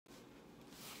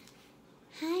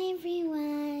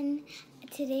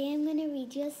Today I'm going to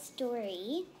read you a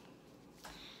story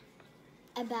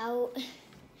about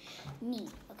me,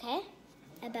 okay?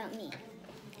 About me,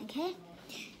 okay?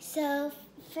 So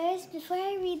first, before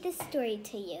I read the story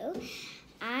to you,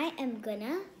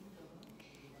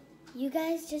 you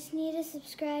guys just need to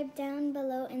subscribe down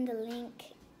below in the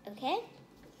link, okay?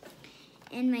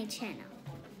 And my channel.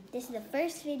 This is the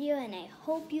first video and I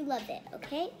hope you love it,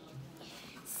 okay?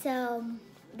 So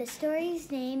the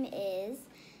story's name is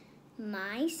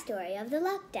My Story of the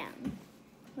Lockdown,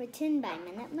 written by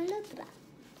Manat Malhotra.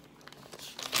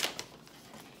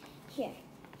 Here.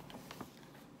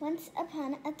 Once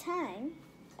upon a time,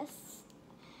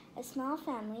 a small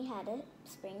family had a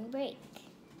spring break.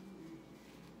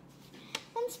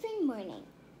 One spring morning,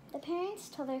 the parents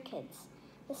told their kids,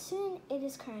 "But soon it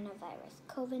is coronavirus,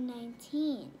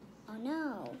 COVID-19. Oh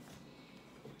no.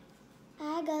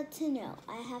 I got to know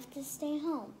I have to stay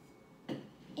home."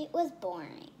 It was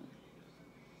boring.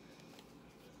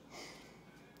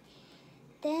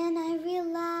 Then I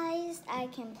realized I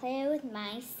can play with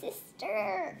my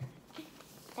sister.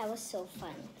 That was so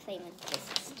fun, playing with my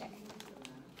sister.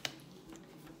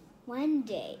 One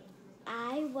day,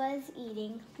 I was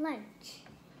eating lunch.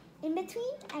 In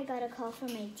between, I got a call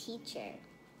from my teacher.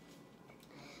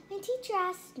 My teacher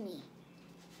asked me,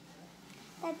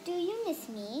 "Do you miss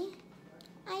me?"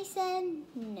 I said,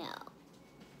 "No.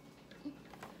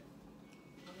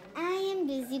 I am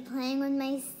busy playing with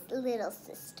my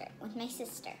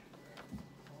sister.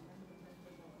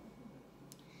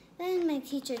 Then my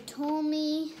teacher told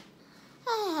me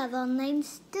I have online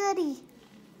study.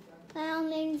 My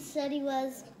online study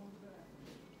was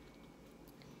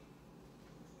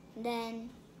then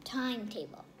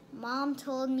timetable. Mom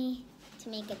told me to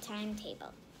make a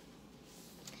timetable.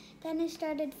 Then I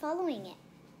started following it.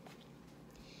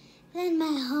 Then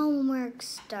my homework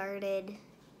started.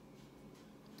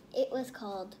 It was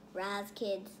called Raz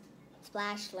Kids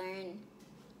Splash Learn.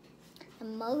 The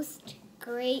most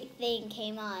great thing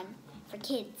came on for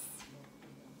kids.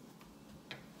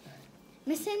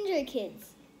 Messenger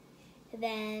Kids.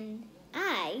 Then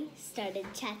I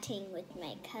started chatting with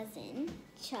my cousin,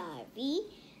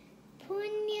 Charvi,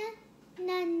 Punya,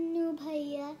 Nanu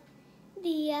Bhaiya,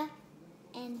 Dia,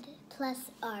 and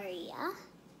plus Arya.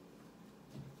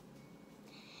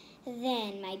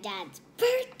 Then my dad's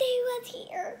birthday was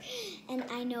here, and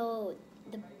I know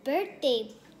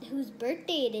whose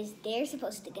birthday it is, they're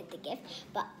supposed to get the gift,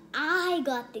 but I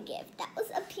got the gift. That was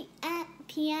a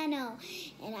piano,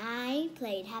 and I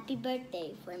played Happy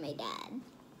Birthday for my dad.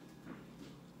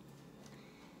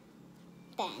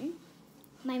 Then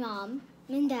my mom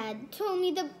and dad told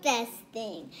me the best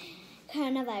thing.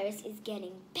 Coronavirus is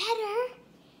getting better,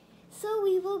 so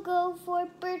we will go for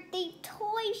birthday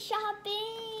toy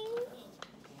shopping.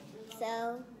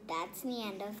 So that's the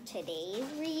end of today's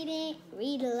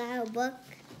read aloud book.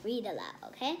 Read aloud,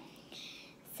 okay?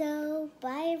 So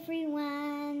bye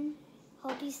everyone.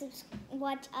 Hope you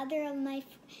watch other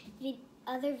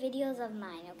videos of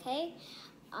mine, okay?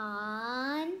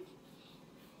 On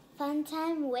Fun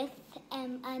Time with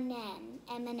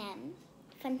Eminem.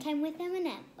 Fun Time with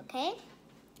Eminem, okay?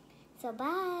 So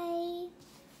bye.